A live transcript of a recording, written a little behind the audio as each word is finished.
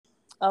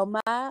Oh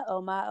my,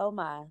 oh my, oh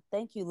my.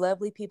 Thank you,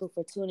 lovely people,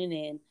 for tuning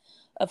in.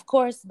 Of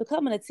course,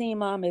 becoming a teen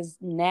mom is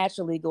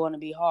naturally going to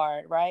be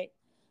hard, right?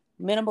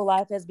 Minimal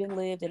life has been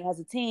lived, and as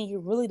a teen, you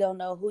really don't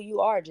know who you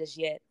are just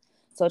yet.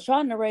 So,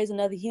 trying to raise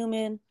another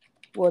human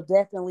will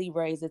definitely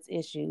raise its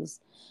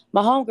issues.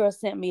 My homegirl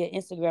sent me an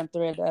Instagram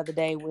thread the other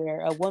day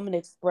where a woman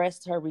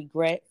expressed her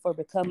regret for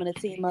becoming a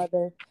teen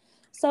mother.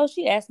 So,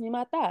 she asked me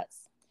my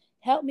thoughts.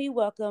 Help me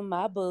welcome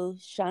my boo,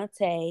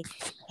 Shantae,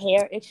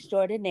 hair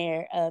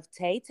extraordinaire of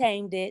Tay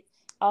Tamed It.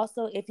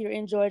 Also, if you're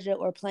in Georgia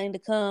or planning to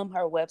come,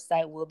 her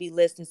website will be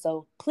listed,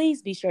 so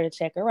please be sure to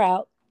check her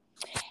out.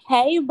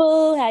 Hey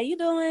boo, how you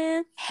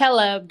doing?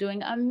 Hello,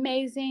 doing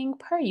amazing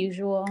per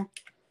usual.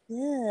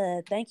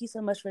 Good. Thank you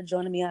so much for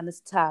joining me on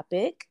this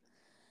topic.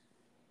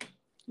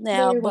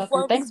 Now, Very welcome.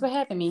 before we, Thanks for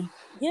having me.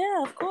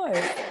 yeah, of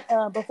course.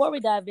 Before we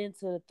dive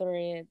into the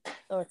thread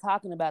or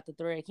talking about the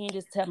thread, can you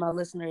just tell my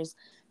listeners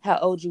how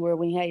old you were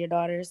when you had your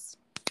daughters?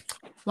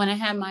 When I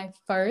had my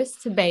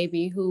first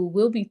baby, who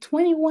will be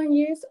 21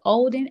 years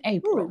old in Oh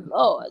April.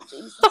 Lord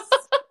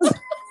Jesus.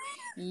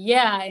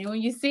 Yeah, and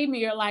when you see me,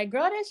 you're like,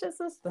 girl, that's your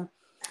sister.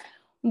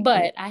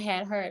 But I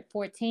had her at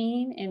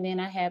 14, and then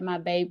I had my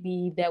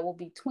baby that will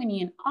be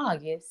 20 in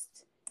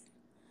August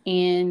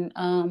in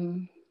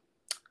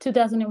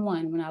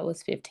 2001 when I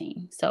was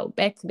 15. So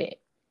back to back.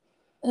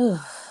 Ugh,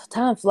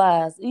 time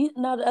flies. You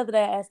know, the other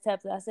day I asked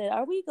Tabitha, I said,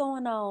 "Are we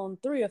going on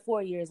 3 or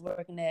 4 years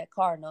working at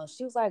Cardinal?"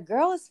 She was like,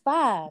 "Girl, it's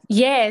 5."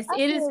 Yes, I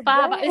it is said,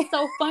 5. "Dang." It's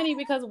so funny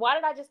because why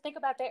did I just think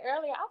about that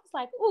earlier? I was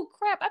like, oh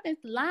crap, I've been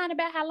lying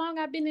about how long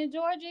I've been in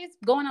Georgia. It's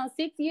going on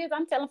 6 years.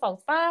 I'm telling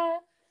folks 5.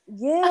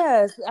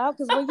 Yes,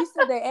 because when you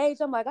said their age,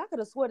 I'm like, I could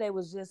have swore they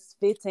was just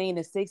 15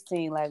 and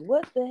 16. Like,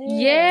 what the hell?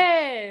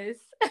 Yes.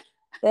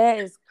 That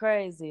is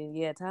crazy.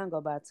 Yeah, time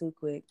go by too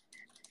quick.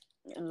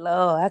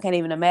 Lord, I can't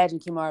even imagine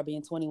Kimara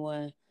being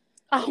 21.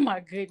 Oh my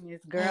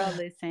goodness, girl,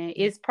 listen.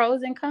 It's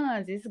pros and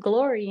cons. It's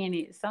glory in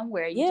it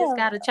somewhere. You just Yeah,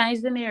 got to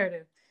change the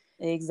narrative.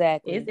 It's,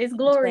 exactly. it's You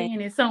glory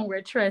can't. in it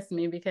somewhere, trust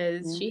me,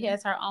 because she Mhm.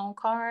 has her own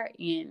car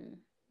and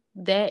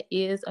that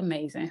is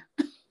amazing.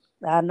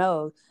 I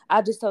know.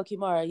 I just told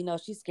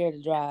Kimara, she's scared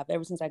to drive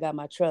ever since I got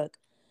my truck.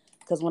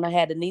 Because when I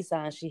had the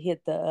Nissan, she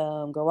hit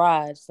the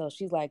garage. So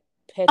she's like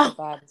Oh,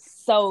 petrified,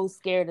 so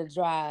scared to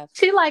drive.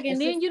 she like, And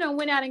and she's, then you done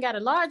went out and got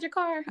a larger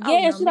car? Oh,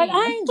 yeah, no, she's like, I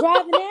ma'am. ain't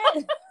driving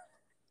that.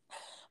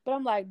 But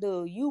I'm like,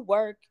 dude, you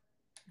work,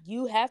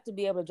 you have to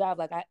be able to drive.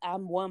 Like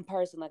I'm one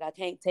person, like I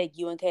can't take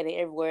you and Katie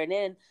everywhere. And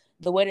then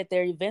the way that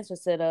their events are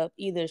set up,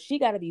 either she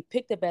got to be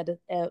picked up at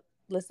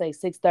let's say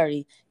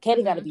 6:30,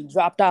 Katie got to Mm-hmm. be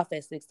dropped off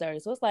at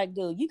 6:30. So it's like,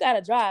 dude, you got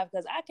to drive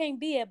because I can't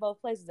be at both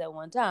places at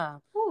one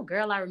time. Oh,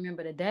 girl, I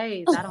remember the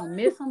days. I don't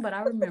miss them, but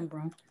I remember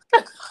them.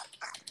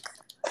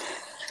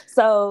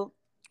 So,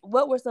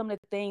 what were some of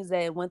the things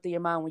that went through your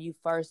mind when you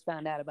first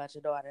found out about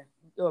your daughter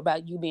or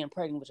about you being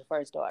pregnant with your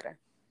first daughter?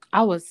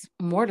 I was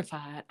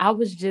mortified. I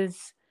was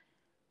just,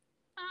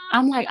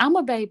 I'm like, I'm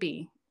a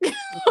baby.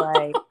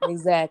 Right,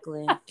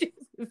 exactly.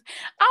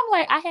 I'm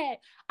like,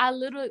 I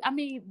literally, I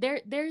mean,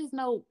 there's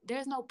no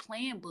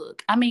plan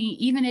book. I mean,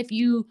 even if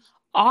you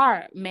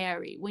are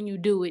married when you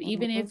do it,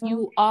 even if Hmm.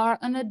 you are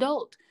an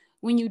adult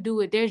when you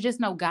do it, there's just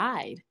no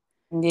guide.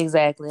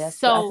 Exactly. I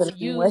feel So the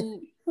same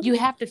way. you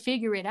have to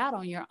figure it out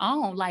on your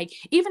own. Like,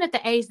 even at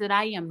the age that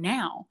I am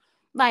now,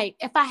 like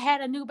if I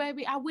had a new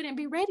baby, I wouldn't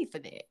be ready for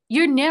that.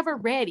 You're never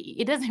ready.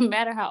 It doesn't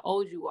matter how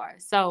old you are.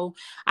 So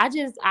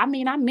I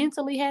mean, I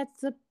mentally had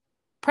to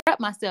prep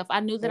myself.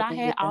 I knew that I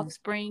had Yeah.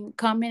 offspring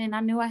coming and I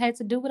knew I had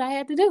to do what I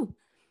had to do.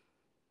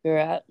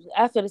 Girl,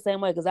 I feel the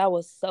same way because I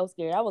was so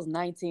scared. I was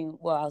 19.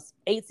 Well, I was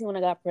 18 when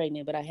I got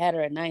pregnant, but I had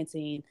her at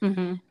 19.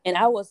 Hmm. And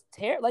I was,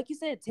 like you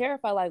said,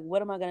 terrified. Like,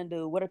 what am I going to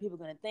do? What are people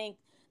going to think?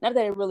 Not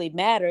that it really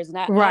matters. And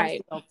I Right.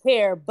 honestly don't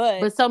care.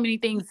 But But so many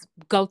things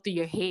go through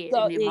your head in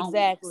so, that moment.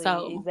 exactly,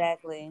 So,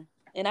 exactly.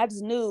 And I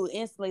just knew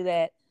instantly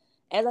that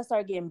as I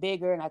started getting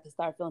bigger and I could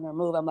start feeling her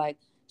move, I'm like,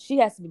 she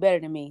has to be better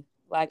than me.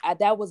 Like,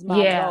 that was my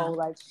yeah, goal.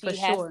 Like, for she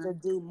has sure. to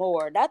do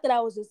more. Not that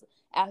I was just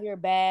out here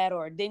bad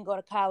or didn't go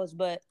to college,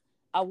 but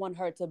I want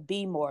her to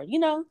be more.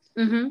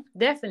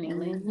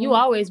 Definitely. You Hmm.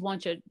 always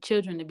want your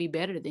children to be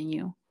better than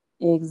you.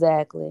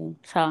 Exactly.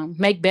 So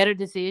make better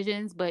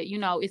decisions, but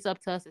it's up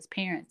to us as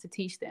parents to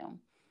teach them.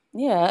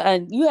 Yeah,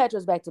 and you had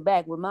yours back to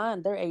back. With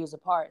mine, they're 8 years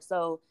apart.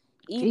 So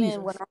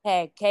even when Jesus. I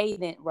had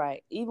Caden,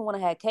 right? Even when I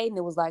had Caden,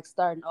 it was like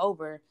starting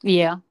over.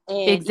 Yeah. And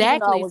even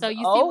though I Exactly. was So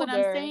you see what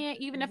I'm older, saying?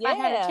 Even if I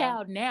had a yeah,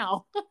 child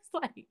now, it's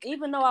like,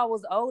 even though I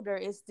was older,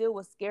 it still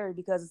was scary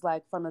because it's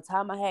like from the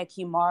time I had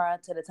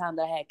Kimara to the time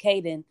that I had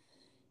Caden,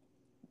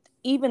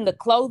 even the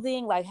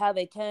clothing, like how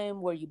they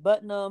came, where you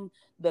button them,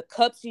 the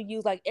cups you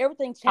use, like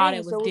everything all that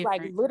changed. was So it was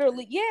like different.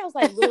 literally, yeah, it was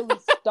like literally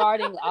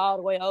starting all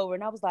the way over.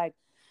 And I was like,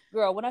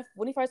 girl,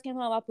 when he first came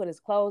home, I put his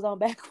clothes on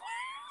back.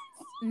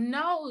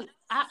 No,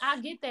 I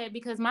get that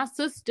because my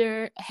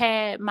sister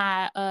had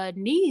my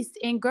niece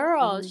and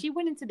girl, Hmm. she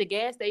went into the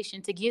gas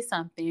station to get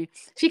something.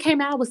 She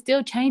came out, was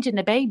still changing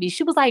the baby.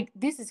 She was like,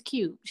 this is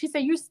cute. She said,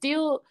 you're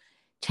still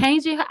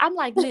changing her. I'm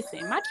like,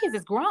 listen, my kids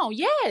is grown.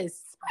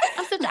 Yes.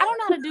 I said, I don't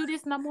know how to do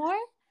this no more.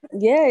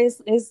 Yeah,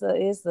 it's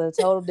a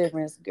total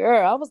difference,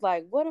 girl. I was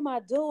like, what am I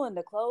doing?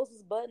 The clothes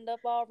is buttoned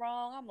up all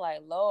wrong. I'm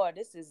like, Lord,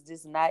 this is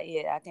just not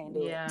it. I can't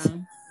do it. Yeah.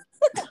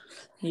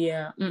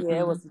 Yeah. Yeah,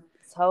 it Mm-mm. was a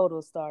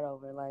total start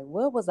over. Like,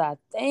 what was I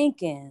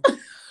thinking?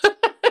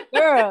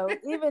 Girl,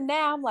 even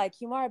now I'm like,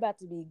 Kimari about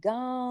to be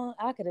gone.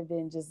 I could have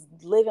been just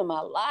living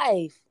my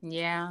life.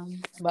 Yeah.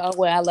 But oh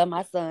well, I love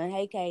my son.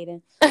 Hey,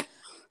 Kaden.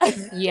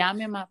 Yeah,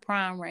 I'm in my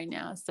prime right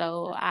now.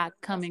 So I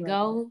come That's and right.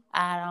 go.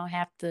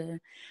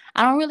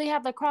 I don't really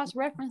have to cross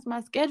reference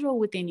my schedule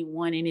with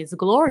anyone, and it's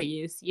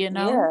glorious, you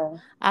know? Yeah.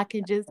 I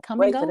can just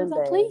come and Wait for go as them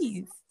I days.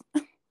 please.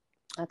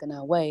 I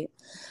cannot wait.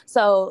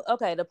 So,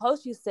 okay, the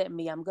post you sent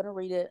me, I'm gonna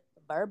read it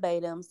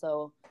verbatim.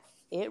 So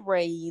it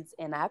reads,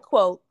 and I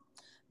quote,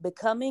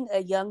 becoming a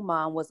young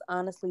mom was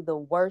honestly the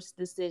worst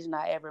decision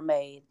I ever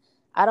made.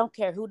 I don't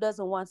care who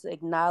doesn't want to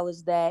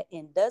acknowledge that,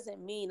 and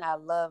doesn't mean I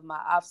love my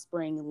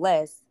offspring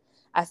less.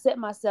 I set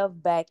myself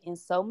back in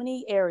so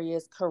many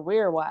areas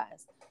career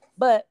wise,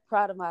 but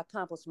proud of my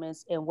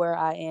accomplishments and where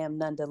I am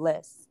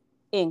nonetheless.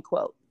 End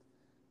quote.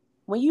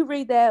 When you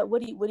read that,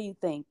 what do you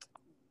think?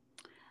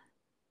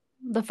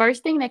 The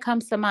first thing that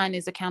comes to mind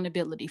is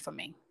accountability for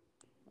me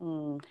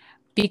Mm,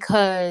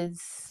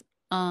 because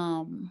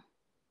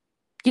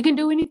you can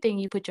do anything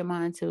you put your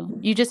mind to.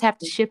 You just have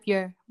to shift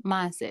your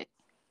mindset.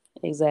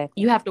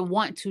 exactly. You have to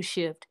want to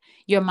shift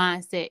your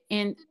mindset.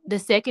 And the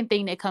second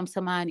thing that comes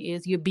to mind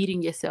is you're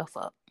beating yourself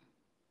up.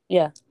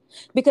 Yeah.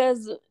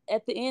 Because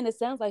at the end, it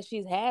sounds like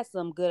she's had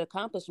some good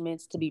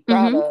accomplishments to be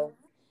proud Hmm. of.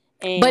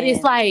 But it's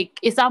And like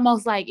it's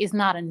almost like it's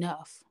not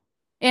enough.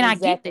 And I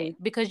get that exactly,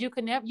 because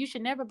you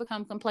should never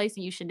become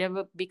complacent. You should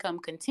never become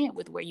content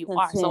with where you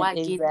are. So content. I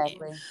get that.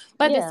 Exactly.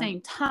 But at the Yeah,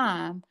 same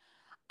time,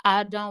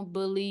 I don't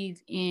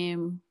believe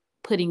in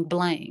putting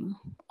blame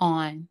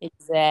on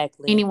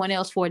exactly. anyone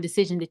else for a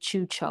decision that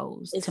you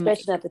chose to Especially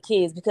make. not the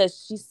kids,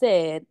 because she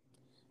said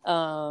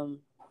um,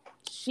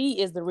 she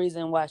is the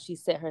reason why she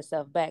set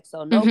herself back.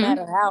 So no Hmm.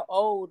 matter how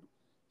old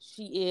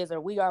she is or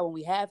we are when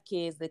we have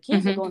kids, the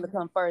kids are Hmm. going to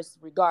come first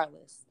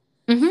regardless.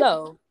 Hmm.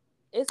 So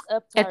it's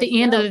up to At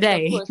the end of herself the to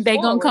day, push they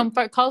gonna forward. come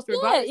close Yeah,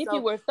 regardless. if you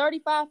So were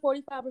 35,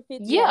 45, or 50, I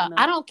yeah, don't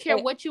I know. don't care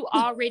They, what you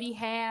already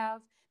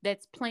have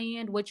that's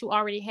planned, what you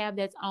already have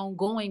that's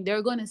ongoing.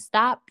 They're going to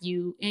stop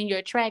you in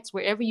your tracks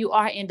wherever you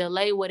are and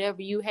delay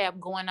whatever you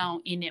have going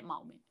on in that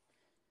moment.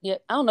 yeah,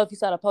 I don't know if you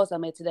saw the post I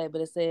made today,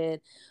 but it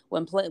said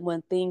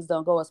when things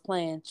don't go as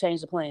planned,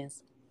 change the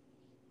plans.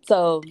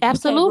 So you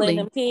can't blame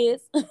them Absolutely.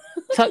 kids.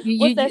 So you,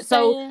 What's you that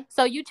so saying?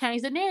 so you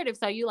change the narrative.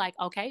 So you like,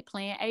 okay,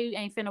 plan A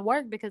ain't finna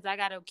work because I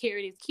gotta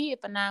carry this kid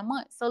for 9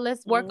 months. So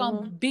let's work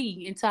on Hmm.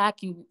 B until I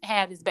can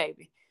have this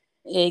baby.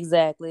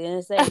 Exactly,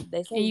 and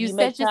they say And you you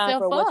make set time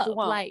yourself for what you up.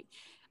 want. Like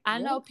I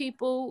Yeah. know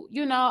people,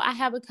 I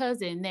have a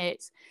cousin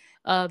that's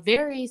a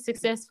very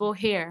successful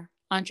hair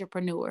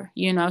entrepreneur.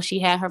 She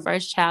had her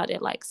first child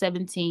at like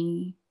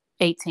 17,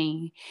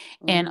 18,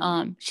 and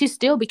Hmm. she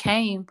still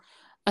became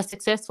a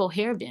successful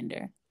hair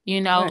vendor,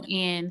 Right.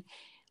 and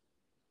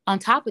on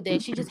top of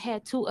that, she just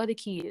had two other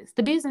kids.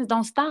 The business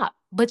don't stop,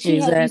 but she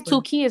had these Exactly.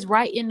 two kids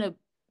right in the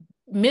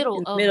middle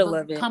In the of middle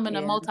of it, becoming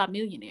a yeah,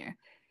 multimillionaire.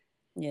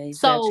 yeah. You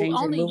just gotta So change it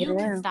and only move it you can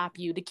around. stop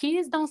you. The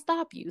kids don't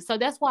stop you. So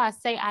that's why I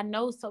say I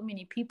know so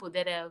many people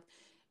that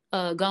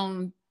have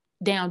gone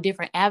down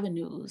different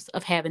avenues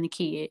of having a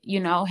kid.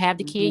 Have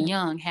the kid Hmm.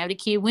 young, have the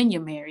kid when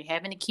you're married,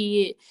 having a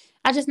kid.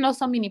 I just know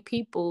so many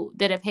people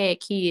that have had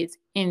kids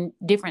in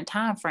different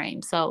time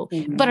frames. So,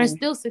 but are Hmm.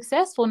 still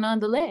successful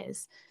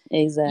nonetheless.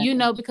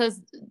 Exactly.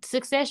 Because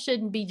success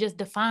shouldn't be just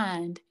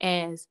defined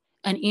as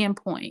an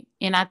endpoint.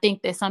 And I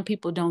think that some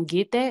people don't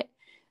get that.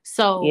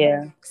 So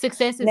Yeah.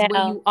 success is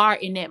where Now, you are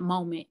in that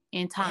moment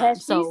in time. has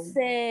she So,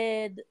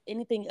 said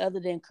anything other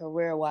than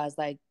career wise,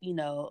 like,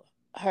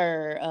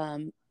 her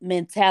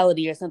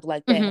mentality or something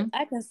like that? mhm,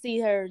 I can see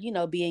her,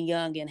 being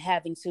young and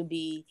having to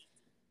be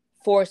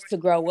forced to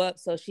grow up,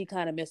 so she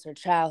kind of missed her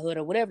childhood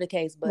or whatever the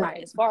case. But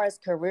right. as far as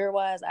career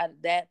wise,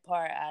 that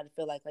part I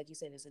feel like you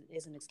said,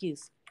 is an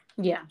excuse.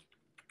 Yeah.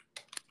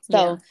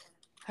 Yeah. So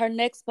her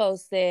next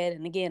post said,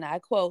 and again I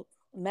quote,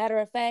 matter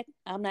of fact,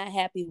 I'm not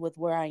happy with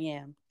where I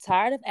am.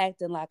 Tired of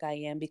acting like I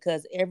am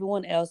because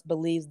everyone else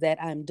believes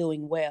that I'm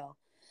doing well.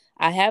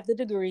 I have the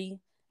degree,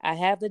 I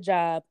have the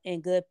job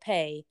and good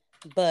pay,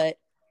 but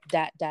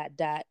dot dot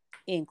dot,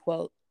 end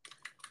quote.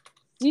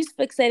 She's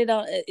fixated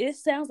on it. It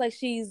sounds like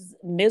she's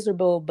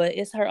miserable, but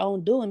it's her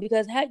own doing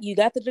because you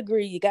got the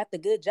degree, you got the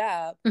good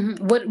job. Mhm.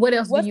 What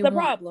else do What's you the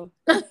want? problem?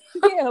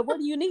 Yeah, what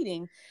are you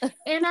needing?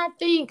 And I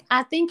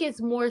think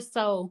it's more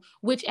so,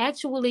 which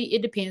actually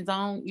it depends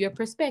on your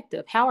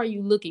perspective. How are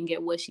you looking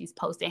at what she's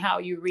posting? How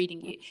are you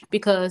reading it?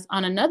 Because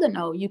on another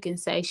note, you can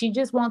say she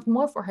just wants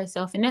more for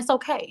herself, and that's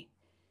okay.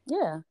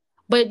 Yeah.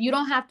 But you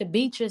don't have to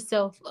beat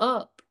yourself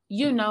up.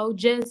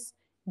 Just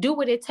do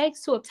what it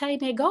takes to obtain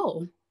that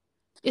goal.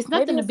 It's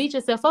Maybe nothing to it's beat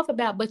yourself up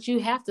about, but you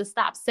have to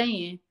stop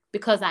saying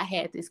because I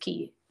had this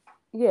kid.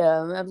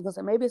 Yeah, I was gonna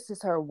say maybe it's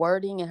just her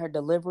wording and her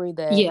delivery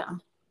that Yeah.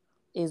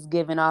 is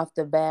giving off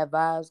the bad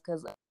vibes.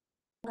 Because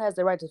has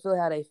the right to feel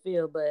how they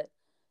feel, but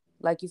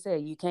like you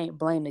said, you can't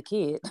blame the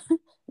kid.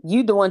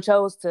 You the one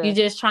chose You're to.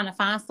 just trying to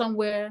find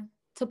somewhere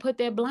to put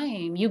that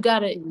blame. You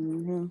gotta,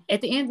 Mm-hmm.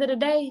 at the end of the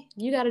day,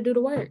 you gotta do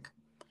the work.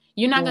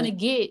 You're not Yeah, gonna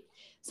get,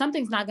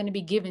 something's not gonna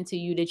be given to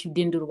you that you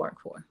didn't do the work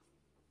for.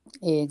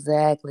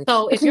 exactly.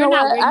 So But if you you're know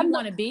not what? where I you know.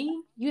 want to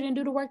be, you didn't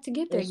do the work to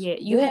get there It's,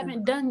 yet. You yeah,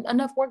 haven't done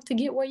enough work to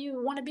get where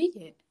you want to be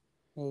yet.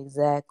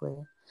 exactly.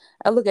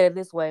 I look at it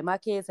this way. My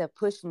kids have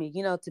pushed me,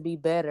 to be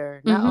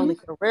better, not Mm-hmm. only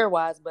career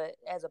wise, but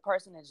as a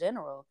person in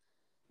general.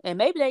 And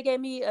maybe they gave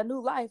me a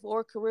new life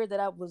or a career that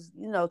I was,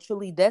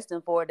 truly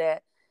destined for,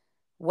 that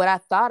what I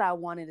thought I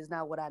wanted is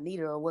not what I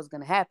needed or what's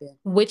going to happen.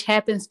 Which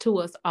happens to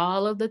us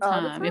all of the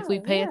All the time if we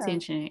time. pay Yeah.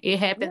 attention. It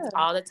happens Yeah.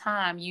 all the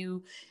time.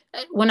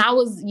 When I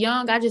was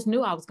young, I just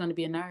knew I was going to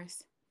be a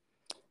nurse.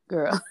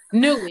 Girl.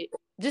 Knew it.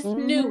 Just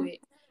knew Hmm. it.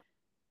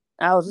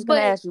 I was just going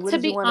to But ask you, what to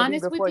did you be want to be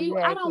honest with before you you,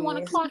 I had don't want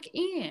to kids? clock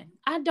in.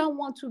 I don't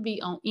want to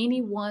be on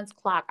anyone's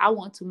clock. I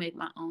want to make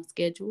my own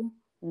schedule.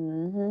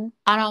 Hmm.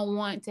 I don't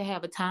want to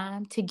have a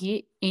time to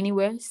get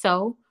anywhere.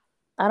 So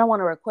I don't want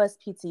to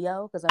request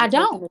PTO because I'm I taking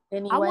don't. it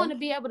I want anyway. to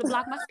be able to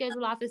block my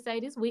schedule off and say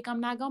this week I'm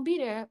not going to be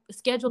there.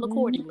 Schedule Hmm.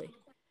 accordingly.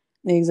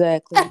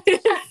 Exactly.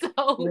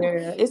 So,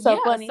 Yeah, it's so yeah.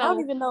 funny. I don't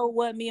So, even know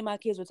what me and my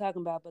kids were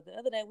talking about, but the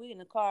other day we in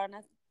the car and I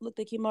looked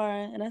at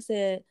Kimara and I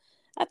said,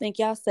 "I think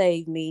y'all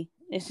saved me."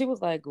 And she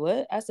was like,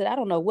 "What?" I said, "I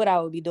don't know what I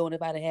would be doing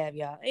if I didn't have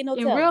y'all. Ain't no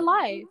in real telling."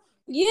 life,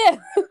 Yeah,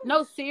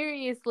 no,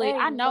 seriously,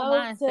 I ain't know no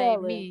mine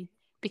saved telling. me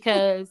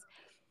because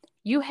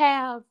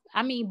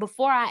I mean,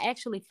 before I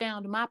actually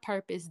found my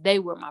purpose, they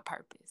were my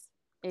purpose.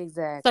 So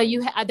Exactly.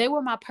 they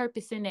were my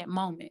purpose in that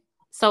moment.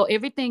 So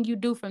everything you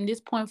do from this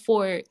point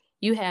forward,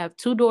 you have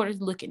two daughters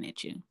looking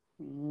at you.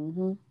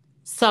 Hmm.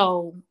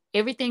 So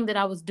everything that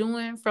I was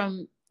doing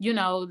from,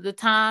 the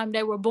time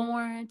they were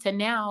born to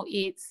now,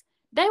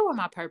 they were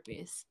my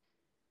purpose.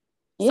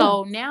 Yeah,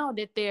 So now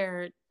that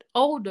they're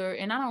older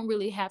and I don't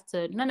really have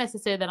to, not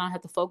necessarily that I don't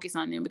have to focus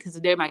on them because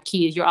they're my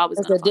kids. You're always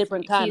it's going to a focus on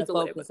different your kind kids of or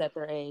whatever. focus at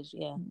their age.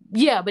 Yeah,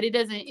 Yeah, but it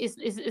doesn't,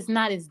 it's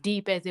not as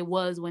deep as it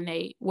was when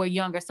they were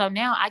younger. So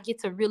now I get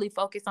to really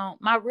focus on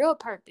my real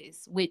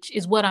purpose, which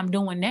is what I'm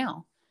doing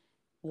now.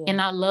 yeah,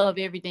 And I love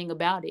everything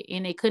about it.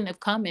 And it couldn't have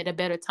come at a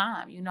better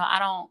time. I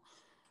don't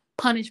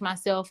punish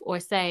myself or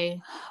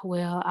say,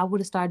 well, I would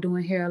have started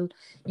doing hair,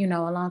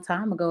 a long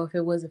time ago if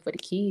it wasn't for the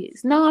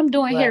kids. No, I'm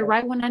doing hair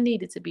right. right when I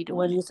needed to be What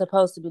doing you're it.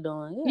 supposed to be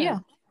doing. Yeah, Yeah.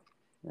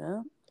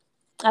 yeah.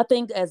 I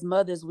think as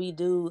mothers, we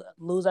do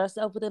lose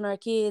ourselves within our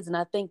kids, and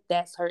I think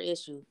that's her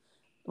issue.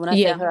 When I say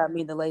Yeah. her, I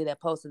mean the lady that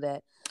posted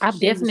that. I've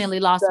She's definitely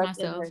lost stuck in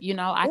myself.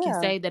 her. I can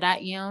Yeah, say that I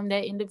am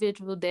that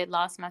individual that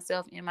lost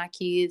myself in my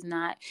kids.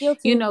 Not, you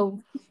guilty.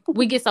 know,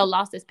 we get so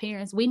lost as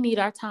parents. We need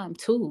our time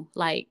too.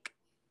 Like,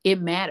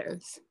 it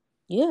matters.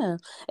 Yeah,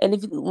 and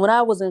if when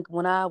I was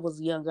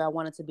younger, I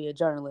wanted to be a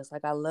journalist.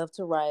 Like I loved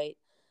to write.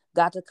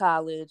 Got to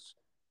college,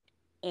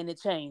 and it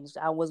changed.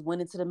 I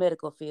went into the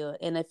medical field,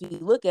 and if you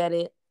look at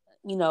it,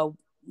 you know,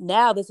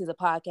 now this is a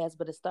podcast,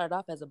 but it started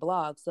off as a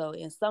blog. So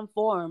in some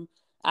form,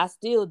 I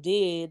still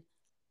did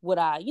what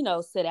I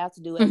set out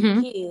to do as a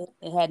Hmm. kid.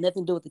 It had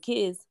nothing to do with the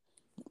kids,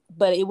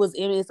 but it was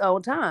in its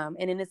own time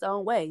and in its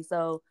own way.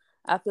 So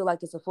I feel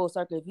like it's a full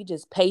circle. If you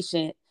just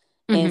patient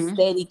and Hmm.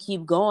 steady,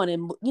 keep going,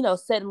 and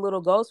setting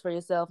little goals for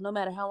yourself, no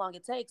matter how long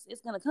it takes,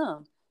 it's gonna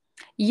come.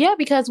 Yeah,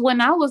 because when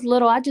I was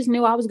little, I just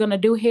knew I was going to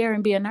do hair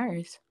and be a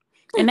nurse.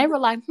 And they were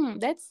like,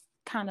 that's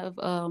kind of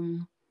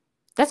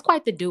that's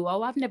quite the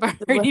duo. I've never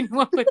heard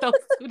anyone put those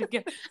two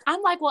together.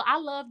 I'm like, well, I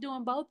love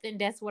doing both, and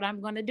that's what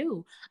I'm going to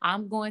do.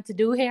 I'm going to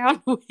do hair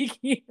on the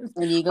weekends,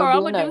 And you're or gonna be I'm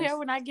a going to do hair nurse.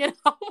 when I get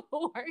home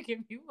from work.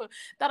 And people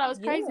thought I was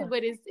crazy, Yeah,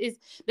 but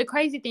it's the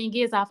crazy thing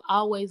is I've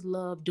always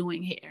loved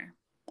doing hair.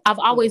 I've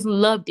yeah. always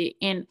loved it,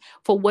 and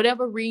for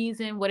whatever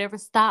reason, whatever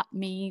stopped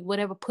me,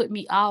 whatever put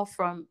me off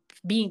from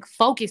being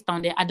focused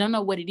on that, I don't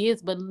know what it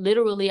is, but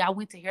literally, I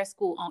went to hair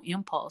school on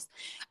impulse.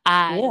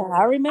 I Yeah,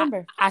 I I,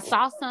 remember. I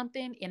saw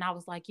something and I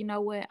was like, you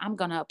know what? I'm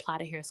going to apply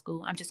to hair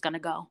school. I'm just going to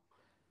go.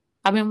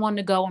 I've been wanting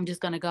to go. I'm just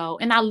going to go.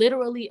 And I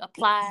literally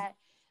applied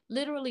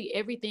literally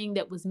everything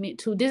that was meant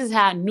to. This is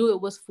how I knew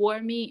it was for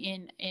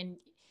me. And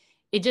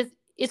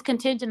it's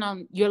contingent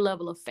on your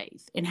level of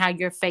faith and how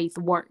your faith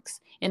works.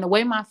 And the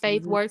way my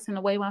faith Hmm. works and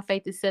the way my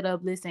faith is set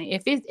up, listen,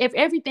 if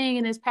everything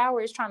in its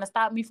power is trying to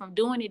stop me from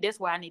doing it, that's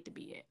where I need to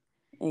be at.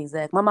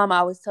 Exactly. My mom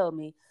always told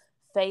me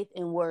faith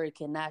and word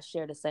cannot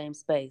share the same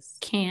space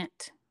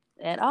Can't.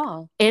 at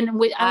all. And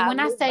I when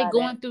I live say by that.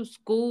 going through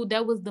school,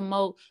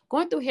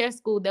 going through hair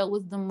school, that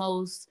was the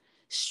most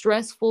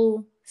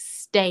stressful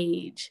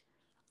stage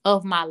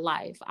of my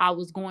life. I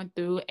was going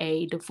through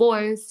a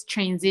divorce,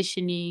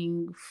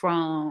 transitioning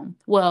from,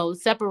 well,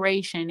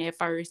 separation at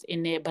first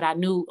in there, but I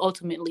knew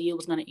ultimately it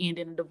was going to end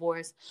in a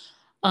divorce.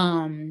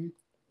 Um,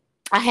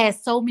 I had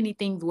so many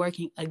things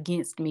working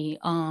against me.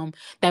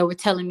 That were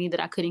telling me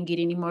that I couldn't get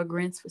any more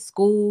grants for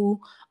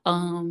school.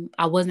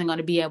 I wasn't going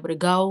to be able to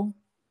go.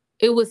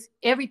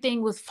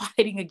 Everything was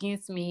fighting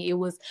against me.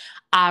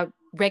 I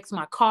wrecked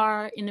my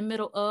car in the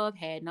middle of,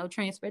 had no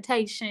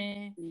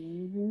transportation.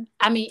 Hmm.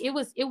 I mean, it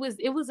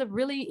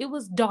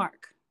was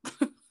dark.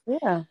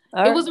 Yeah.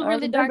 It was a I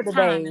really remember dark the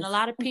time, and a days.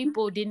 lot of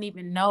people didn't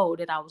even know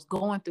that I was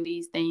going through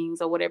these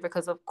things or whatever,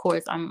 because of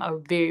course I'm a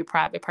very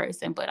private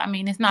person. But I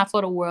mean, it's not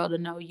for the world to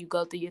know you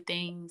go through your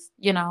things,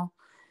 you know.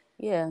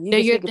 Yeah, you They're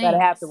can your speak about it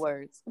things.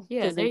 afterwards.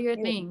 Yeah, Cause they're your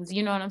yeah, things,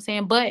 you know what I'm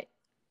saying? But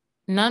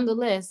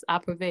nonetheless, I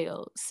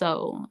prevailed.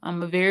 So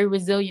I'm a very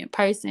resilient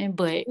person,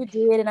 but you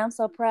did, and I'm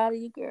so proud of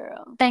you,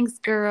 girl. thanks,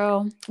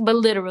 girl. But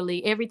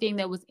literally everything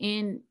that was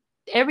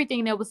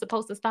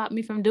supposed to stop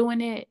me from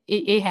doing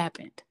it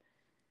happened.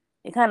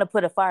 It kind of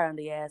put a fire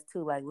under your ass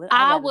too. Like, look,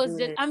 I I got to was do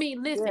just, I this.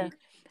 mean, Yeah. listen,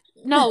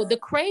 no, the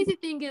crazy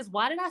thing is,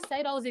 why did I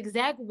say those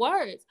exact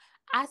words?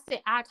 I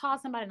said, I called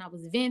somebody and I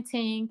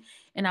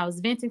was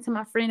venting to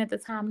my friend at the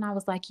time. And I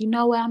was like, you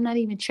know what? I'm not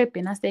even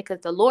tripping. I said, because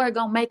the Lord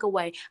gonna make a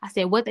way. I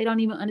said, what they don't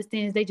even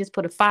understand is they just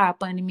put a fire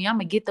up under me. I'm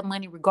going to get the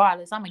money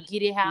regardless. I'm going to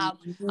get it I'm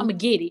Hmm. going to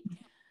get it.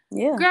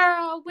 Yeah.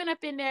 Girl, went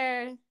up in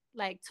there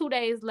like 2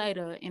 days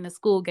later and the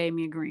school gave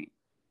me a grant.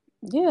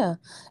 Yeah.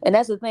 And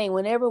that's the thing.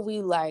 Whenever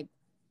we like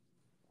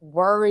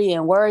worry,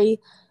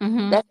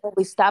 Mm-hmm. that's when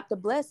we stop the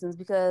blessings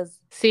because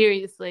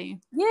Seriously.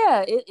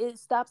 yeah, it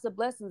stops the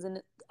blessings.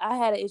 And I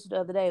had an issue the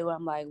other day where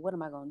I'm like, what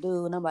am I gonna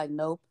do? And I'm like,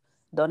 nope,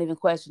 don't even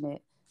question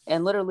it.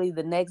 And literally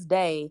the next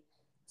day,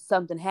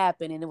 something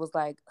happened, and it was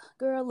like,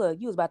 girl, look,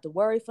 you was about to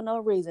worry for no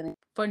reason.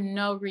 For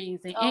no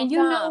reason. On And you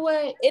know time.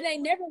 what? It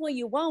ain't never when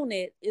you want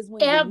it, is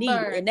when you need it,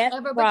 Ever, and that's the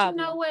ever. But you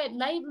know problem. what?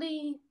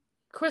 Lately,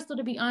 Crystal,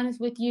 to be honest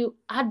with you,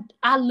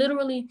 I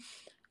literally,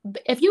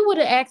 if you would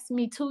have asked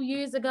me 2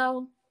 years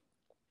ago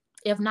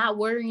if not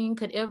worrying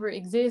could ever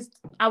exist,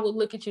 I would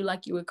look at you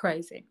like you were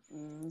crazy.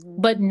 Hmm.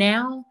 But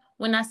now,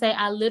 when I say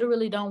I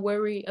literally don't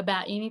worry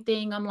about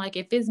anything, I'm like,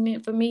 if it's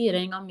meant for me, it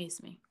ain't gonna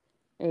miss me.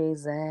 If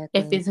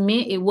Exactly. it's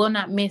meant, it will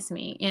not miss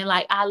me. And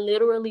like, I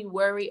literally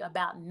worry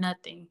about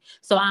nothing.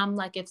 So I'm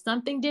like, if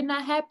something did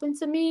not happen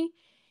to me, It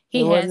he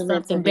has wasn't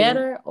meant to something be.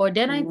 better, or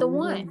that ain't the Hmm.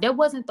 one. That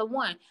wasn't the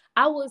one.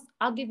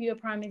 I'll give you a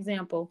prime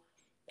example.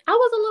 I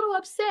was a little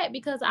upset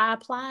because I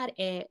applied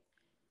at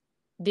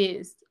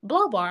this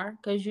blow bar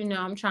because,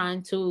 I'm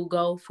trying to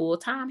go full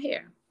time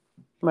here.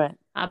 Right.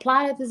 I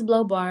applied at this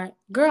blow bar.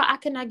 Girl, I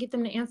could not get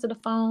them to answer the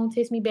phone,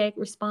 text me back,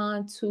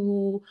 respond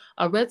to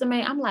a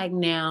resume. I'm like,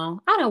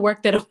 now, I done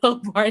worked at a blow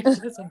bar. It's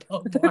just a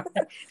blow bar.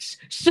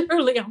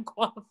 Surely I'm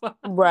qualified.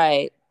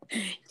 Right. I'm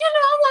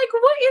like,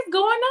 what is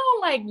going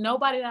on? Like,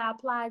 nobody that I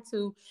applied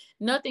to,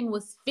 nothing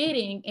was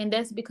fitting. And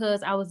that's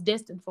because I was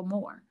destined for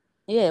more.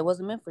 Yeah, it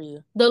wasn't meant for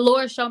you. The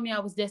Lord showed me I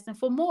was destined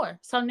for more.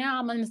 So now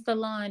I'm in the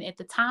salon at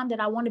the time that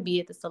I want to be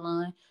at the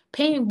salon,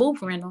 paying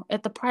booth rental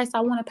at the price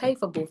I want to pay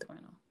for booth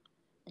rental.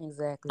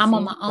 Exactly. I'm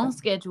on See? my own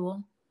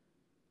schedule.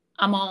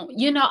 I'm on,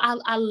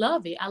 I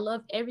love it. I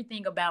love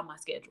everything about my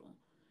schedule.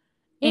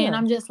 And Yeah.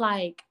 I'm just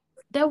like,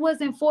 that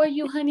wasn't for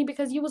you, honey,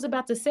 because you was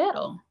about to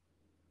settle.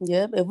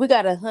 Yep. If we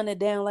got to hunt it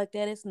down like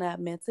that, it's not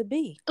meant to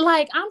be.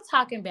 Like, I'm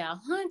talking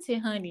about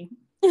hunting, honey.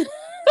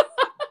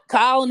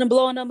 Calling and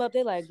blowing them up.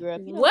 They like, girl,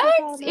 if you don't What?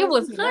 stop calling It us, we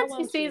was do not hunting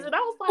want you. season. I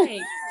was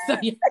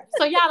like,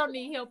 so y'all don't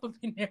need help up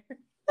in there.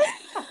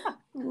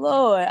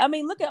 Lord. I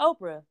mean, look at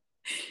Oprah.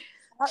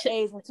 Her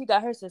age when she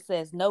got her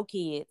success, no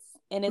kids.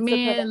 And it took her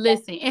that Man, long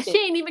listen. to And get she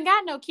it. ain't even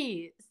got no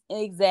kids.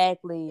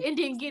 Exactly. And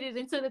didn't get it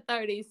into the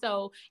 30s.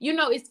 So,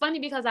 it's funny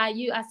because I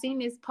seen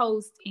this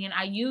post and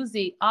I use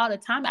it all the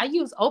time. I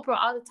use Oprah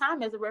all the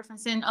time as a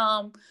reference. And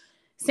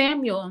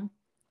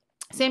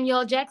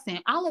Samuel Jackson,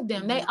 all of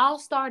them, they Mm-hmm. all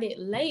started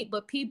late,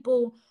 but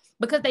people,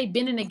 because they've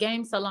been in the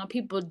game so long,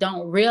 people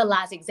don't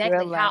realize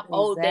exactly Realize how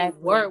old they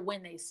were exactly.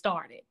 when they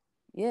started.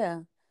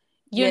 Yeah.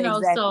 Yeah,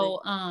 exactly.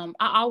 So I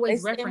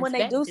always And when reference they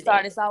back do to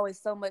start, that. it's always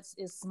so much,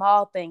 it's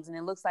small things, and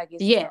it looks like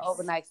it's just an Yes.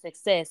 overnight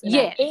success. And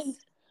I think Yes.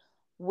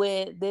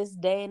 with this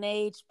day and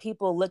age,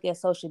 people look at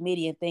social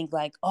media and think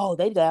like, oh,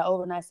 they got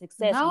overnight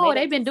success when they No,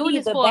 they've don't been doing see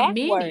this the for a back work.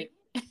 minute.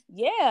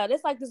 Yeah,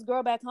 that's like this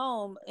girl back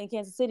home in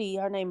Kansas City.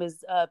 Her name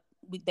is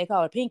they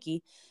call her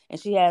Pinky, and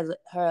she has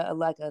her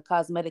like a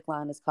cosmetic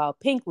line that's called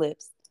Pink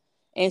Lips,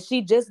 and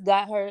she just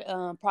got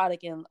her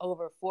product in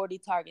over 40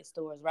 Target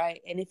stores,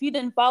 right? And if you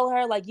didn't follow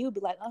her, like you'd be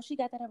like, oh, she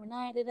got that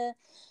overnight,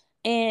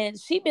 and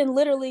she been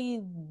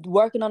literally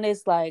working on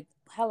this like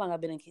how long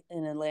I've been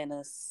in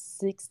Atlanta?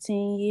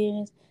 16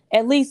 years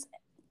at least.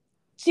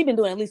 She been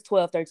doing at least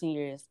 12, 13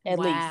 years at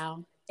least,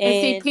 Wow. And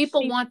see, and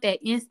people she want that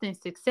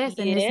instant success,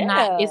 and it's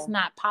yeah.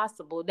 not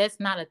possible. That's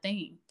not a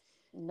thing.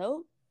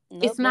 Nope.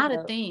 Nope. It's Nope. not a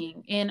Nope.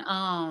 thing.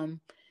 And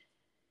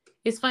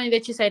it's funny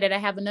that you say that. I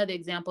have another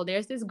example.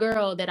 There's this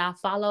girl that I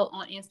follow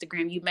on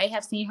Instagram. You may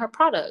have seen her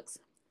products.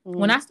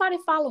 When Mm-hmm. I started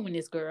following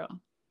this girl,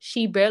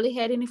 she barely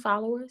had any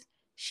followers.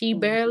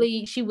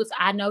 Mm-hmm.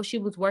 I know she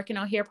was working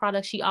on hair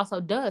products. She also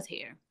does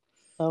hair.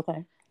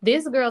 Okay.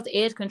 This girl's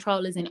edge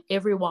control is in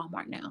every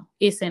Walmart now.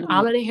 It's in Mm.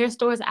 all of the hair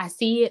stores. I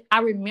see it.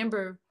 I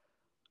remember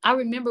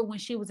when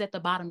she was at the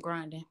bottom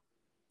grinding.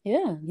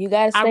 Yeah, you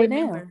gotta I stay down.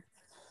 remember.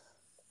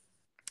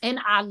 And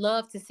I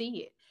love to see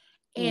it.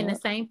 And the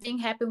Yep. same thing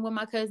happened with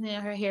my cousin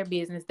and her hair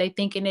business. They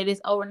thinking it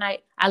is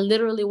overnight. I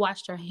literally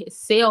watched her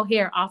sell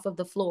hair off of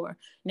the floor.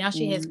 Now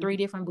she has 3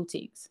 Mm-hmm. different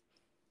boutiques.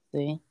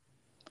 See.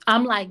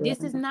 I'm like, Yeah.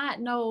 this is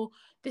not no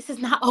This is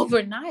not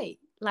overnight.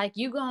 Like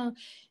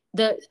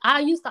I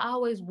used to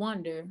always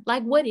wonder,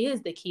 like, what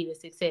is the key to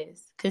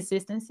success?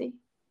 Consistency.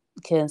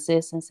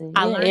 Consistency.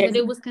 I learned Yeah. that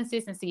it was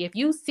consistency. If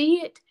you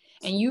see it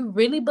and you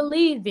really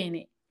believe in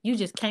it, you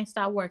just can't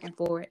stop working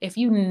for it. If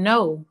you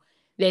know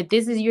that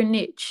this is your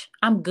niche,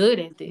 I'm good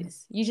at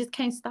this, you just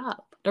can't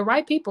stop. The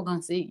right people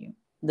gonna see you.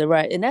 The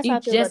right. And that's how You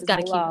I feel about just this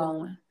gotta keep blog.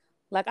 going.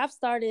 Like I've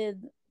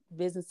started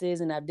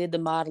businesses and I did the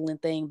modeling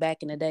thing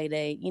back in the day,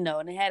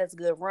 and it had its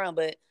good run,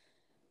 but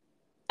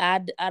I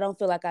don't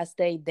feel like I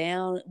stayed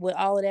down with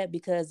all of that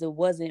because it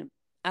wasn't,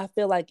 I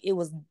feel like it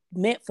was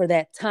meant for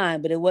that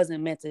time, but it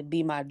wasn't meant to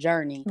be my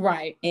journey.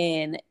 Right.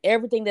 And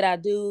everything that I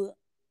do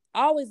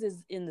always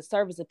is in the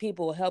service of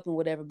people, helping,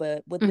 whatever.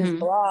 But with this Mm-hmm.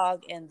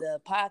 blog and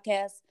the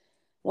podcast,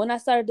 when I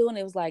started doing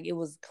it, it was like it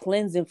was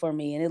cleansing for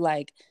me. And it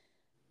like,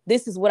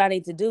 this is what I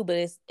need to do. But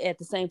it's at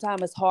the same time,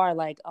 it's hard,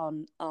 like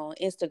on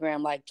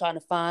Instagram, like trying to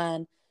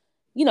find,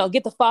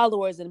 get the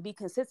followers and be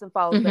consistent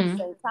followers. But at the Mm-hmm.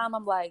 same time,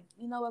 I'm like,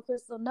 you know what,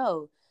 Crystal?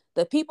 No.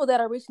 The people that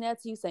are reaching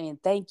out to you saying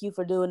thank you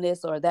for doing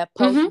this or that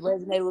post Mm-hmm.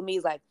 resonated with me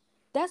is like,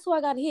 that's who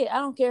I got to hit. I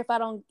don't care if I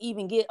don't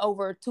even get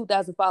over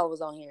 2,000 followers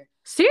on here.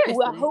 Seriously.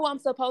 Who I'm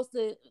supposed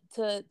to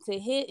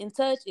hit and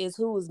touch is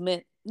who is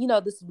meant,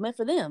 this is meant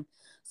for them.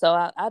 So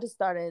I just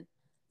started.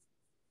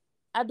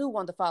 I do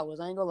want the followers.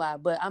 I ain't gonna lie,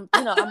 but I'm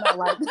not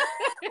like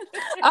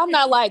I'm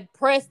not like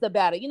pressed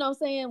about it. You know what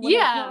I'm saying? When they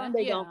Yeah, come,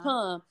 they gonna yeah.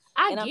 come,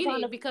 I and I'm get trying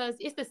it to. because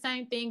it's the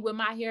same thing with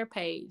my hair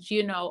page.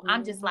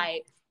 I'm just Mhm.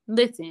 like,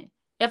 listen,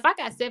 if I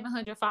got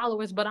 700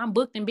 followers, but I'm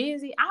booked and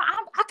busy,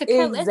 I could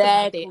care less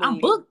about that. I'm Exactly.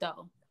 booked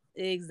though.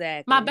 My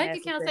Exactly. And bank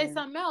that's the account say thing.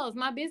 something else.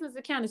 My business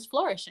account is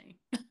flourishing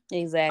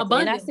Exactly. And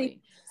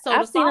abundantly. So the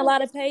I've seen a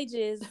lot of followers,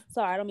 pages.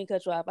 Sorry, I don't mean to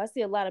cut you off. I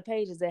see a lot of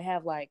pages that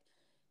have like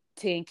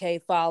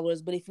 10K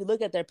followers, but if you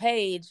look at their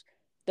page,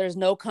 there's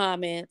no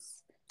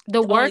comments, the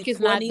only work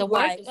is not 20 the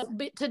work. likes.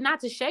 To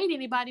not to shade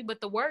anybody,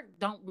 but the work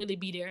don't really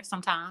be there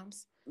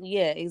sometimes.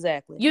 Yeah,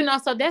 exactly.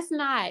 So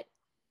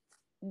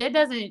that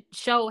doesn't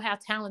show how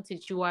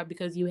talented you are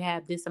because you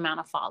have this amount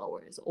of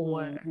followers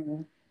or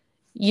Hmm.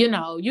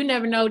 you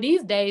never know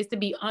these days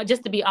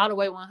just to be all the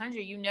way 100,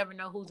 you never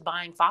know who's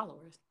buying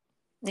followers.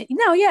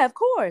 No, yeah, of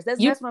course.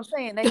 You That's what I'm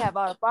saying. They have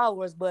all the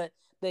followers, but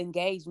the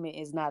engagement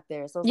is not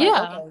there. So it's like,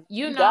 Yeah, okay,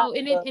 you got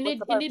me, but what's the and it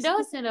purpose?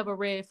 does send up a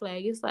red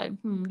flag. It's like,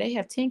 they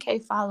have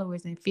 10K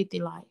followers and 50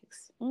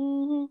 likes.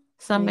 Hmm.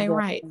 Something ain't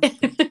right.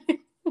 Exactly.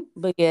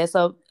 But yeah,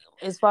 so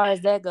as far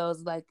as that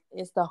goes, like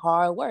it's the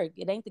hard work.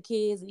 It ain't the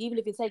kids. Even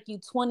if it take you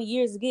 20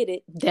 years to get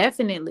it,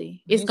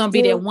 Definitely. It's you gonna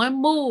be that still,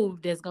 one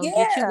move that's gonna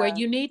get you where yeah.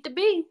 you need to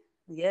be.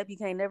 Yep, you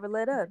can't never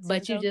let up. 10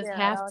 But you toes just down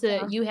at have all to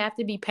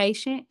times. be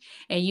patient,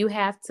 and you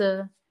have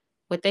to,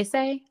 what they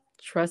say,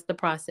 trust the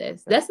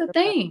process. That's That's the the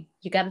part. thing.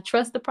 You got to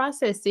trust the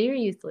process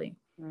seriously.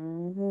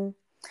 Hmm.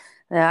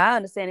 Now I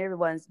understand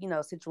everyone's,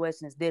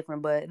 situation is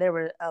different, but there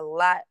were a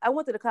lot. I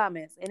went to the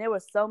comments, and there were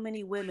so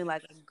many women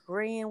like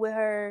agreeing with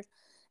her,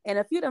 and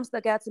a few of them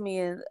stuck out to me,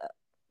 and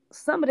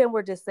some of them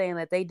were just saying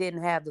that they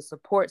didn't have the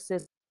support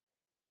system.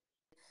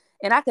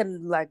 And I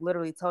can like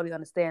literally totally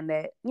understand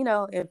that,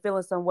 and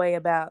feeling some way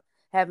about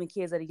having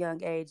kids at a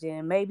young age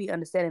and maybe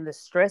understanding the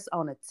stress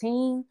on a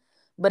teen.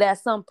 But at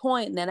some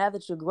point, now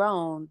that you're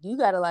grown, you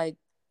gotta like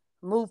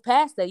move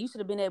past that. You should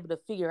have been able to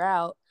figure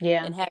out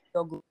Yeah. and have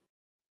your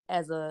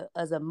as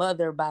a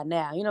mother by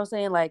now. You know what I'm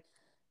saying? Like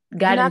you're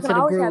Got not into gonna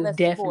the always have groove,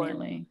 that support.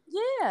 definitely.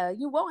 Yeah,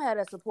 you won't have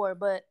that support,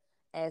 but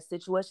as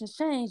situations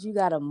change, you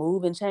gotta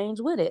move and change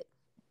with it.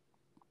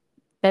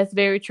 That's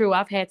very true.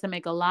 I've had to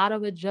make a lot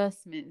of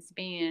adjustments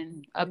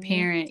being a Mm-hmm.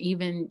 parent,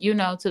 even,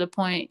 to the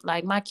point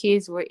like my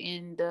kids were they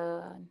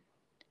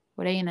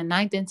in the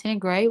ninth and 10th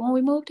grade when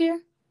we moved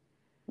here?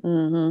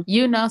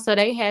 Mm-hmm. So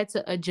they had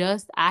to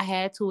adjust. I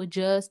had to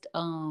adjust.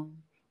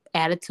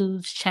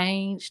 Attitudes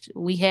changed.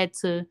 We had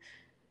to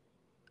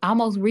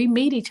almost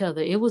re-meet each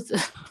other. It was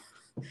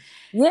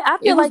Yeah, I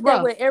it feel was like that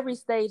rough. with every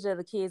stage of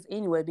the kids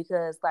anyway,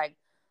 because like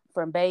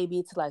from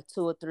baby to like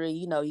 2 or 3,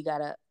 you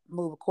gotta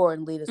move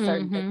accordingly to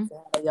certain things Mm-hmm.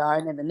 and how they are,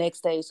 and then the next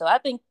stage. So I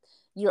think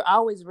you're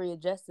always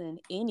readjusting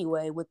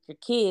anyway with your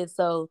kids.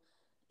 So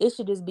it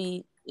should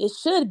be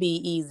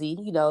easy,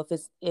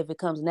 if it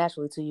comes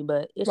naturally to you,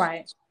 but it's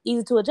Right.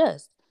 easy to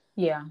adjust.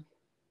 Yeah.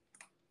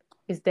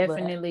 It's But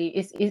definitely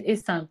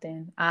it's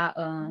something. I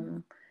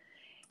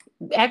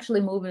actually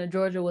moving to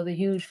Georgia was a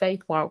huge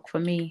faith walk for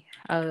me.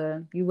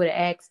 You would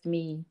have asked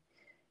me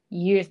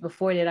years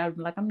before that, I'd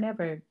be like, I'm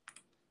never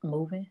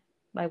moving.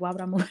 Like, why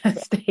would I move out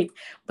of state?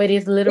 But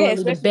it's yeah, literally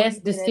the especially when best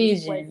you've been at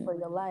this place decision for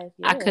your life.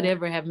 I could Yeah.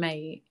 ever have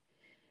made.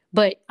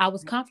 But I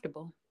was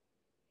comfortable.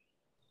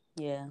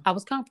 Yeah. I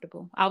was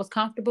comfortable. I was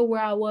comfortable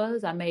where I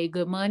was. I made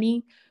good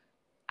money.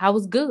 I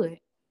was good.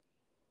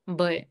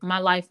 But my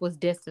life was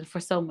destined for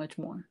so much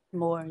more.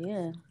 More,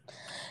 yeah.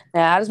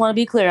 Now, I just want to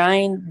be clear. I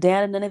ain't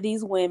down to none of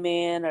these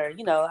women, or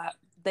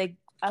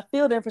I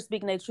feel them for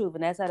speaking their truth,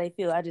 and that's how they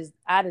feel. I just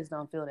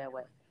don't feel that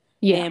way.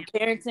 Yeah. And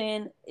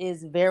parenting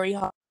is very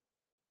hard.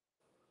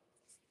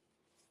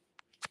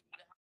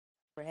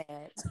 For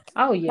had.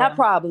 Oh Not yeah.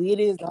 probably, it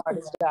is the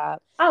hardest job.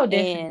 Oh, And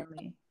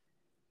definitely.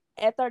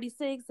 at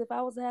 36, if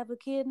I was to have a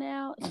kid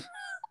now,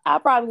 I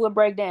probably would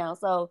break down.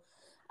 So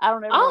I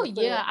don't ever Oh want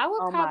to put yeah, it I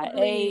would on my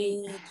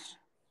probably. age.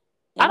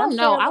 I And I'm don't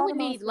know. sure a I lot would of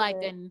need moms like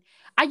would. an.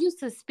 I used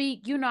to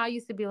speak. I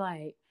used to be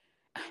like,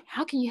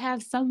 how can you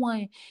have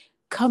someone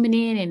coming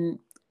in and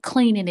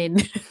cleaning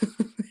and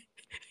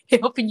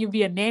helping you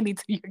be a nanny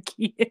to your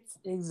kids?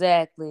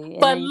 Exactly.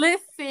 And But then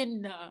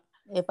listen,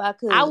 if I I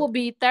could, will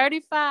be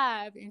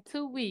 35 in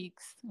 2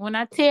 weeks when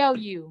I tell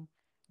you,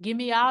 give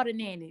me all the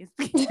nannies.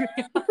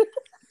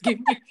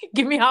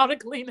 Give me all the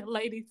cleaning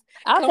ladies.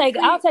 Come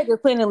I'll feed take a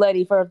cleaning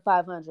lady for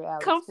 500,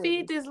 come Alex,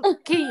 feed please. this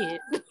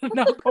kid.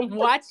 No, come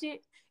watch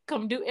it.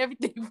 Come do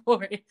everything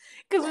for it.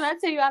 Because when I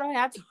tell you I don't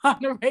have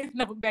time to raise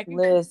no baby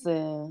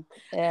Listen,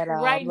 at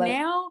all. right Like,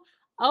 now,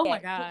 oh my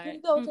can God.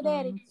 you go with your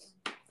daddy?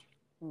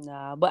 Mm-mm.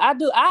 Nah, but I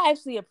do. I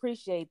actually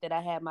appreciate that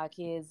I had my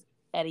kids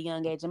at a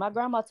young age, and my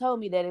grandma told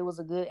me that it was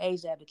a good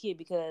age to have a kid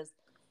because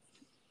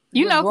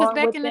Because growing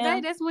back with in the day,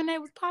 them. that's when they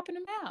was popping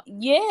them out.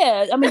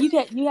 Yeah, I mean,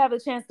 you have a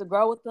chance to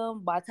grow with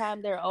them. By the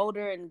time they're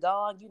older and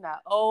gone, you're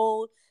not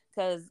old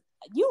because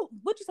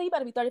what you say, you about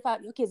to be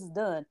 35. Your kids is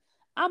done.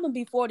 I'm gonna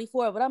be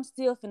 44, but I'm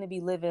still finna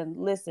be living.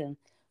 Listen,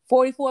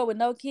 44 with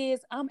no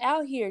kids. I'm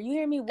out here. You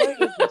hear me? Where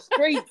is the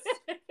streets?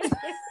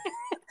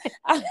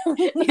 I'm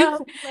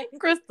not playing.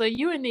 Crystal,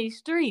 you in these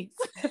streets.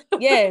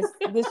 Yes,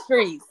 the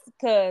streets.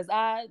 Cause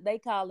they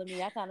calling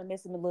me. I kind of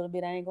miss them a little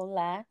bit. I ain't gonna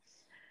lie.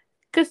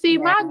 Cause see,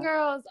 my Yeah.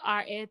 girls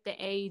are at the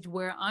age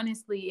where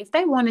honestly, if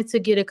they wanted to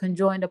get a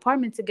conjoined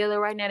apartment together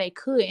right now, they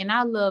could. And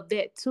I love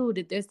that too,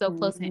 that they're so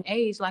close in Hmm.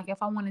 age. Like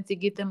if I wanted to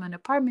get them an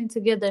apartment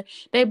together,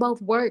 they both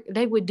work,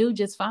 they would do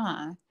just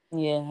fine.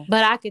 Yeah.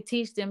 But I could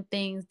teach them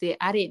things that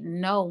I didn't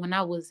know when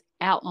I was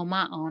out on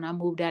my own. I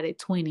moved out at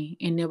 20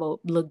 and never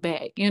looked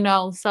back.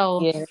 So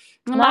Yeah.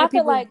 a No, lot I of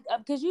feel people, like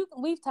because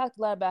we've talked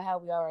a lot about how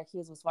we are our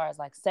kids as far as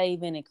like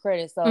saving and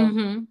credit. So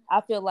mm-hmm, I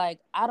feel like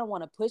I don't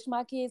want to push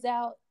my kids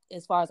out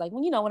as far as like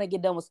when they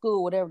get done with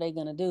school, whatever they're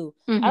gonna do.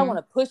 I don't mm-hmm. want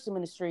to push them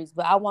in the streets,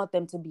 but I want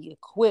them to be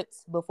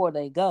equipped before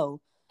they go.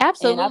 And I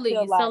feel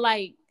Absolutely. So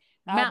like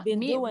like I've been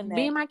me doing and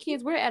that. my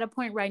kids, we're at a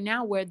point right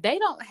now where they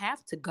don't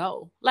have to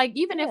go. Like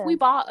even if Yeah. we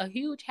bought a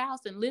huge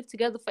house and lived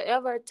together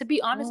forever, to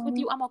be honest with Hmm.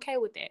 you, I'm okay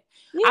with that.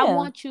 I Yeah.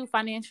 want you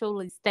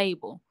financially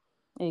stable.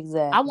 I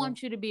Exactly.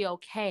 want you to be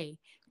okay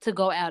to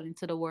go out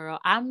into the world.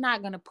 I'm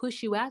not going to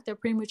push you out there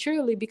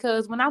prematurely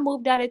because when I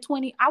moved out at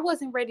 20, I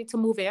wasn't ready to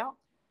move out.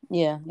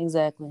 Yeah.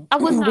 Exactly. I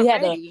was We not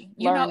had to ready.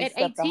 learn At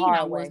stuff the 18, I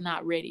hard was way.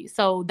 not ready.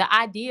 So the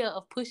idea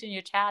of pushing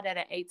your child out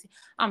at 18,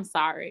 I'm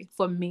sorry,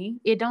 for me,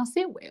 it don't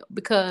sit well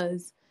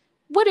because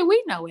what do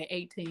we know at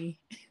 18?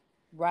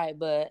 Right,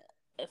 but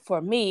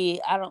for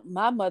me, I don't.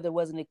 My mother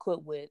wasn't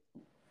equipped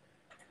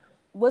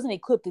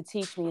to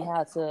teach me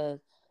how to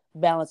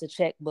balance a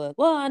checkbook.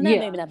 Well, not maybe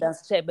Yeah. not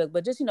balance a checkbook,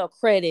 but just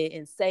credit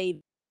and save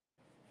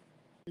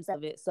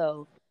of it.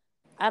 So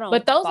I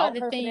But don't those are fault the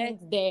her for that. things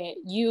that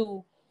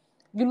you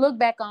look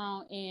back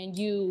on and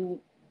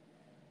you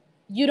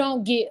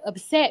don't get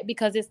upset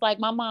because it's like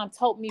my mom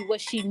told me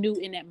what she knew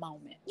in that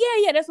moment.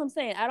 Yeah, that's what I'm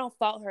saying. I don't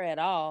fault her at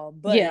all,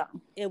 but Yeah,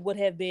 it would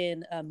have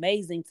been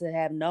amazing to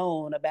have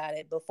known about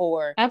it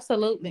before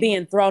absolutely.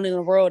 being thrown in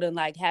the world and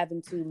like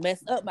having to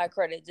mess up my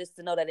credit just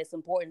to know that it's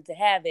important to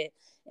have it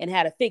and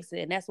how to fix it.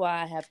 And that's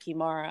why I have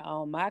Kimara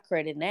on my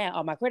credit now,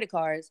 on my credit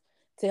cards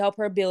to help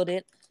her build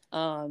it.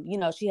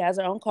 She has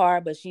her own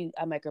card, but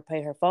I make her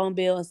pay her phone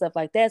bill and stuff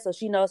like that. So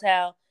she knows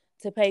how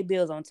to pay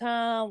bills on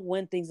time,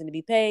 when things need to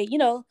be paid.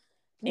 And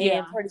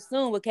Yeah, pretty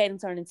soon with Caden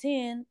turning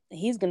 10,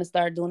 he's gonna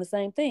start doing the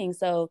same thing.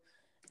 So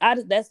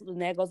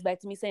that goes back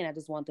to me saying I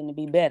just want them to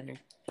be better.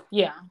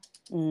 yeah.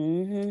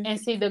 Mm-hmm. And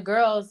see, the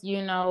girls,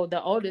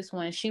 the oldest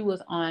one, she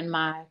was on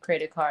my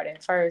credit card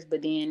at first,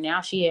 but then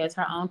now she has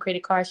her own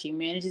credit card. She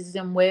manages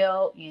them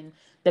well. And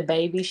the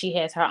baby, she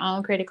has her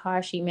own credit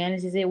card. She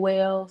manages it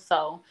well.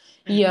 So,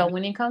 yeah,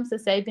 when it comes to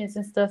savings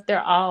and stuff, they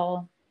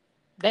all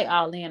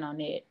in on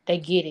it. They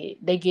get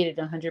it. They get it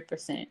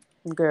 100%.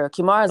 Girl,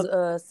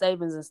 Kimara's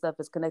savings and stuff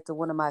is connected to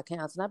one of my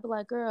accounts, and I'd be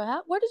like,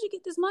 "Girl, where did you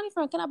get this money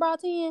from? Can I borrow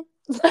 10?"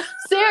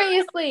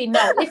 Seriously,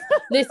 no.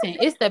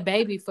 It's the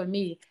baby for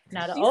me.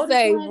 Now She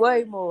saved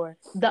way more.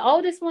 the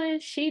oldest one,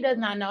 she does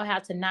not know how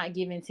to not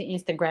give into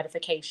instant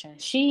gratification.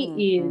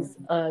 She is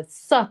Mm-hmm. a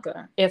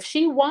sucker. If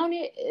she want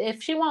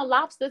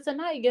lobster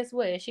tonight, guess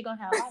what? She gonna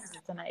have lobster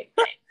tonight.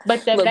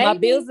 But the Look, my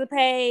bills baby, are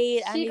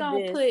paid. I she need gonna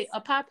this. put a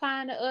pot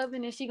pie in the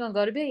oven and she gonna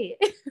go to bed.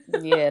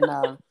 Yeah,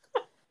 no,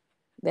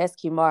 that's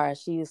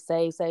Kimara. She is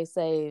save, save,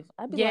 save.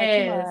 I'd be like, Yes.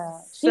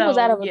 Kimara. She was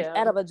So yeah,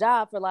 out of a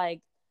job for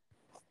like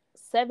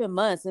 7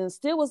 months and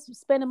still was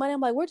spending money.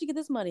 I'm like, where'd you get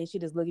this money? And she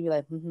just looked at me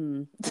like,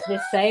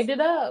 just saved it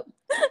up.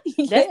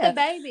 That's the yeah,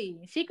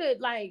 baby. She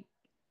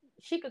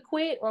could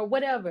quit or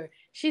whatever.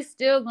 She's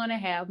still gonna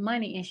have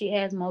money and she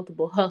has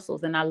multiple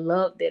hustles. And I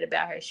love that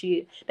about her.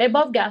 They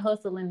both got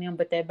hustle in them,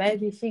 but that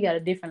baby, she got a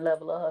different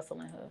level of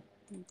hustle in her.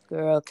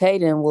 girl.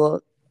 Caden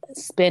will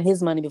spend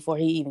his money before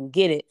he even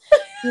get it.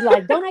 He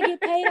like, don't I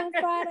get paid on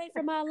Friday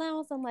for my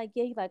allowance? I'm like,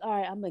 yeah. He's like, all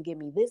right, I'm gonna give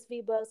me this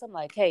V-Bucks. I'm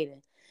like,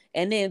 Caden.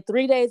 And then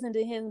 3 days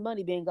into his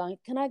money being gone,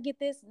 can I get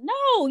this?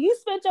 No, you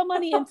spent your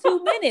money in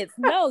 2 minutes.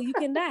 No, you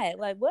cannot.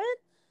 Like, what?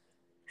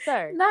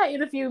 Sir. Not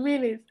in a few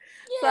minutes.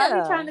 So I be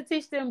Yeah. trying to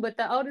teach them, but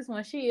the oldest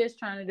one, she is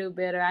trying to do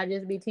better. I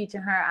just be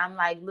teaching her. I'm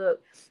like,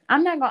 look,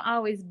 I'm not gonna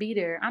always be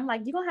there. I'm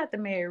like, you're gonna have to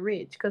marry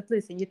rich. Cause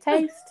listen, your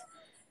taste,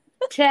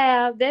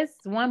 child, that's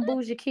one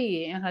bougie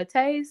kid. And her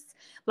taste,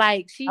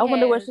 like she I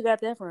wonder where has she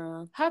got that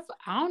from. her,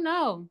 I don't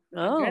know. I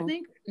Oh.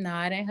 think no,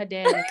 it ain't her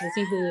daddy because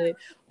he hood.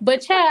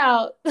 But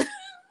child,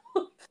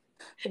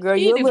 Girl,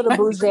 you a little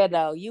anyway. bougie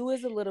though. You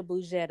is a little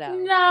bougie though.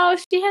 No,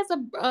 she has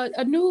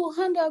a new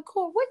Honda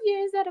Accord. What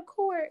year is that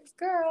Accord,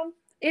 girl?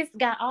 It's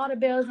got all the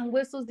bells and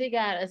whistles. They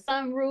got a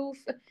sunroof.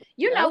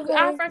 You know,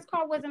 our Okay. first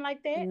car wasn't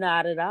like that.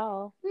 Not at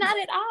all. Not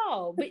at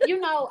all. But you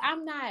know,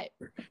 I'm not.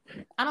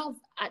 I don't.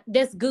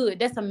 That's good.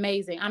 That's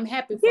amazing. I'm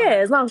happy for Yeah,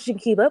 her. as long as she can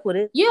keep up with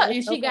it. Yeah, That's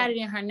and she okay. got it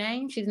in her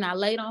name. She's not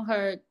late on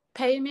her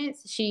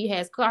payments. She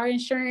has car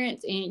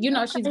insurance, and you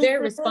know, she's Okay,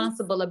 very sis.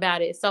 responsible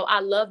about it. So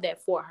I love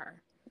that for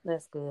her.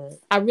 That's good.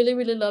 I really,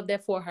 really love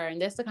that for her. And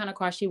that's the kind of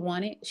car she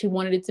wanted. She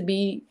wanted it to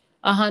be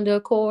a Honda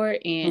Accord.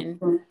 And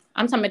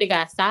I'm talking about they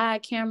got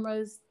side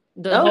cameras,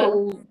 the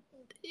whole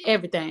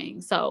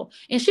everything. So,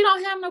 and she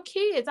don't have no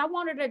kids. I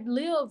want her to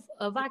live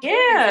a vicarious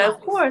Yeah, life.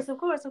 of course, of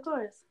course, of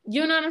course.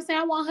 You know what I'm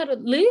saying? I want her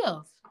to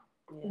live.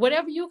 Yeah.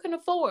 Whatever you can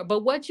afford.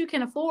 But what you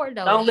can afford,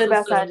 though. Don't live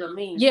sister, outside your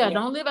means. Yeah,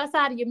 don't live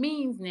outside of your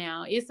means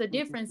now. It's a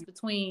difference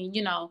between,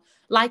 you know,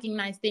 liking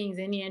nice things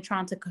and then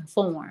trying to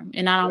conform.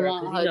 And I don't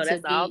want her to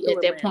be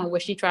at that point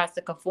where she tries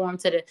to conform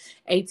to the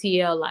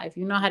ATL life.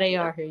 You know how they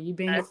are here. You've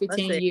been here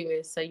 15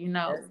 years, so you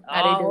know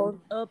how they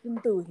do. Up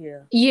and through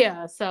here.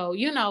 Yeah, so,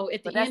 you know,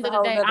 at the end of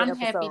the day, I'm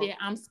happy that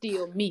I'm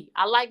still me.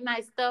 I like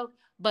nice stuff,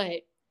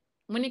 but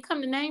when it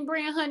comes to name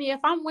brand, honey, if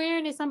I'm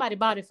wearing it, somebody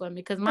bought it for me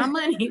because my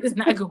money is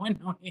not going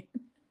on it.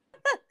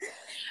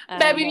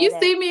 Baby, if you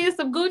see me in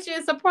some Gucci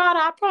and some Prada,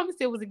 I promise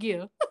it was a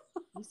gift.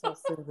 You so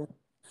silly.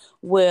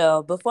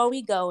 Well, before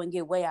we go and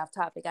get way off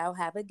topic, I'll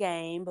have a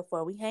game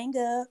before we hang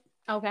up.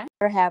 Okay.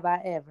 Or have I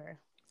ever?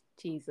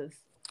 Jesus.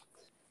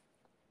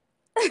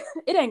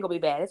 It ain't gonna be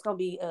bad. It's gonna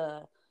be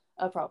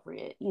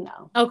appropriate, you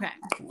know. Okay.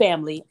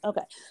 Family.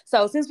 Okay.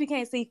 So since we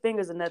can't see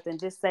fingers or nothing,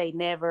 just say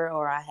never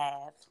or I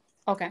have.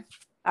 Okay.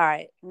 All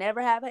right.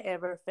 Never have I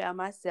ever found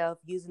myself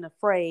using a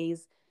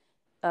phrase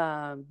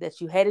that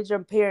you hated your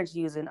parents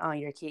using on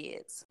your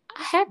kids.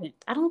 I haven't.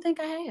 I don't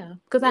think I have.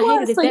 Because I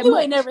hated it so that you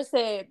much. ain't never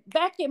said,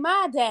 back in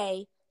my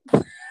day.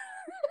 Have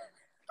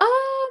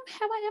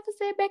I ever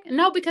said back?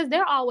 No, because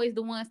they're always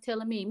the ones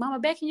telling me, Mama,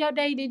 back in your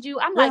day, did you?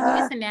 I'm like,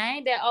 listen, now, I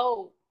ain't that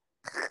old.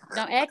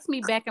 Don't ask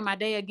me back in my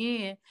day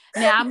again.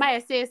 Now, I might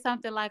have said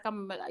something like,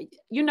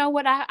 you know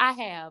what, I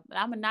have.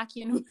 I'm going to knock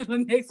you in the middle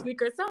of next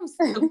week or something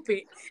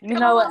stupid. You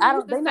know what? I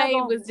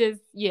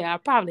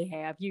probably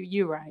have.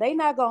 You're right. They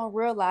not going to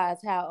realize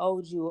how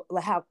old you,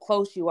 like how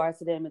close you are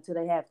to them until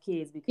they have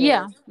kids.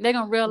 Because they're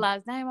going to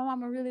realize, dang, my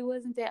mama really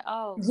wasn't that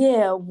old.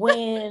 Yeah,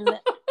 when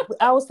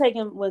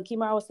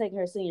Kimara was taking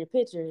her senior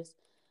pictures,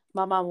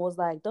 my mama was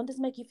like, don't this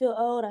make you feel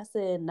old? I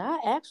said, nah,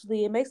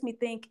 actually, it makes me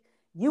think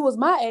you was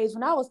my age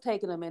when I was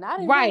taking them, and I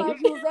didn't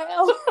realize you was that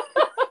old.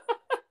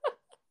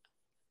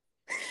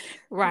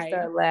 Right. I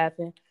started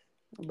laughing,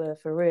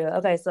 but for real.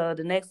 Okay, so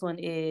the next one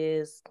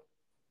is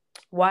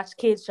watch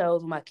kids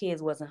shows when my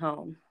kids wasn't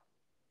home.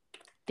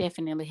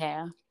 Definitely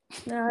have.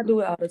 No, I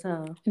do it all the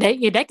time.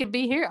 They could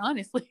be here,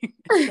 honestly.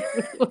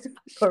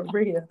 For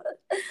real.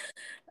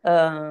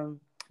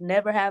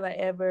 Never have I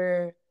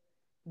ever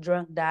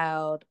drunk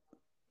dialed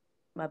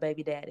my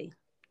baby daddy.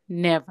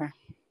 Never.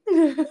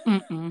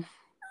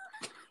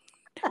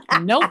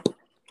 Nope.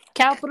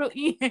 Capital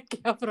E,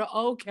 capital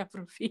O,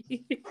 capital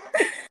V.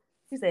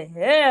 She said,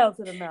 hell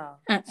to the no.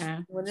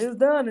 When it's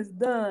done, it's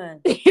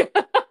done.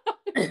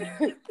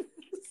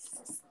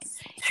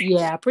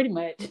 Yeah, pretty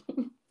much.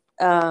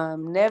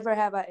 Never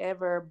have I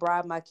ever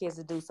bribed my kids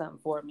to do something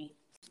for me.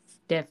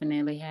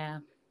 Definitely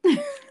have.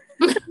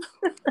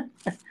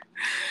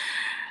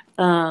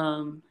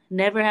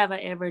 Never have I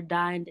ever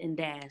dined and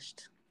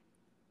dashed.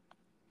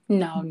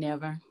 No,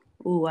 never.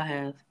 Ooh, I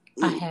have.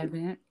 I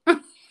haven't.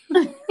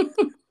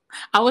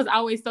 I was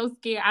always so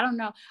scared. I don't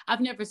know. I've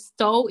never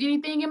stole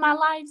anything in my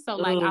life. So,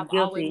 like, I've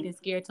always been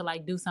scared to,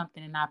 like, do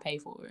something and not pay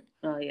for it.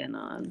 Oh, yeah, no,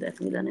 I've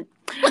definitely done it.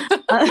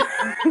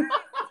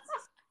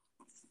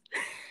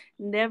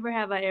 Never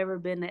have I ever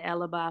been the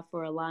alibi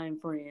for a lying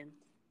friend.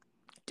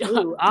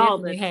 Ooh, all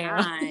the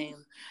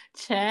time.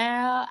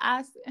 Child,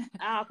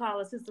 I'll call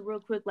a sister real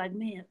quick, like,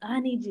 man, I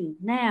need you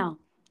now.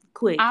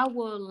 Quick. I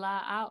will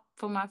lie out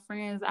for my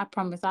friends. I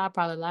promise I'll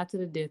probably lie to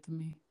the death of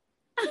me.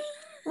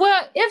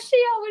 Well, if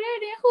she over there,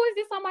 then who is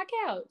this on my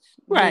couch?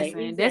 Right. Listen,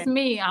 exactly. That's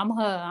me. I'm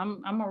her.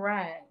 I'm a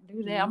ride.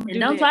 Do that. And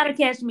don't try to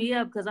catch me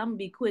up because I'm going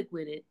to be quick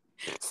with it.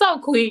 So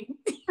quick.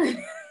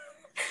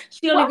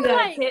 She don't even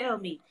got to tell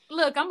me.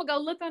 Look, I'm going to go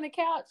look on the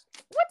couch.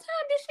 What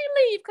time did she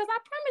leave? Because I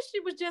promise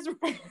she was just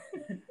right.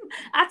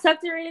 I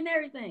tucked her in and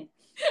everything.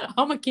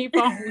 I'm going to keep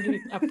on with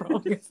it. I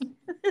promise.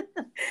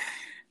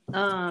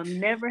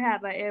 Never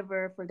have I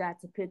ever forgot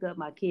to pick up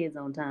my kids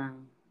on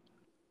time.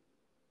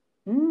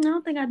 I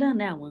don't think I done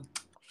that one.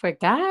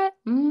 Forgot?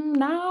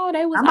 No,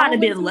 they was I might have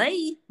always been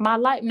late. my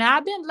life. Now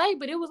I've been late,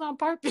 but it was on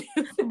purpose.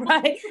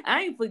 Right.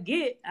 I ain't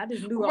forget. I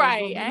just knew I was gonna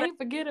Right. be I late. ain't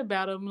forget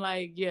about them.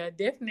 Like, yeah,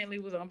 definitely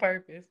was on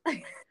purpose.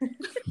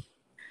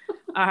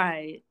 All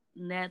right.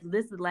 Now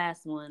this is the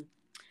last one.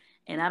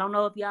 And I don't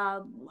know if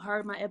y'all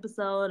heard my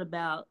episode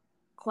about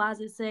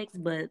closet sex,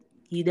 but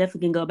you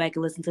definitely can go back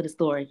and listen to the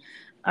story.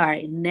 All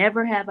right.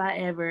 Never have I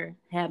ever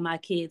had my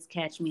kids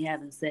catch me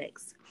having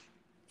sex.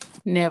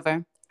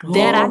 Never.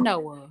 That I Oh,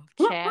 know of.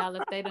 Child,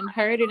 if they done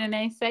heard it and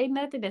ain't say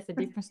nothing, that's a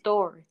different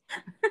story.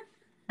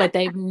 But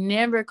they've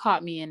never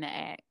caught me in the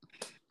act.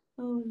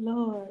 oh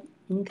Lord.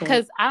 Okay.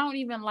 Cause I don't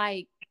even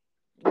like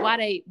why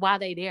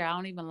they there. I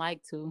don't even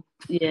like to.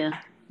 Yeah.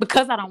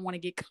 Because I don't want to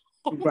get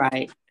caught.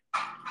 Right.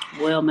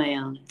 Well,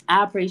 ma'am,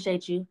 I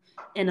appreciate you.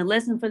 And the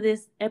lesson for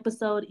this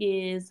episode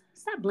is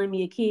stop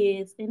blaming your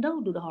kids and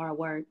don't do the hard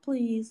work,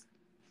 please.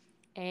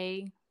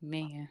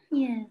 Amen.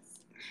 Yes.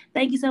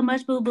 Thank you so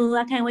much, Boo Boo.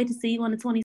 I can't wait to see you on the 26th.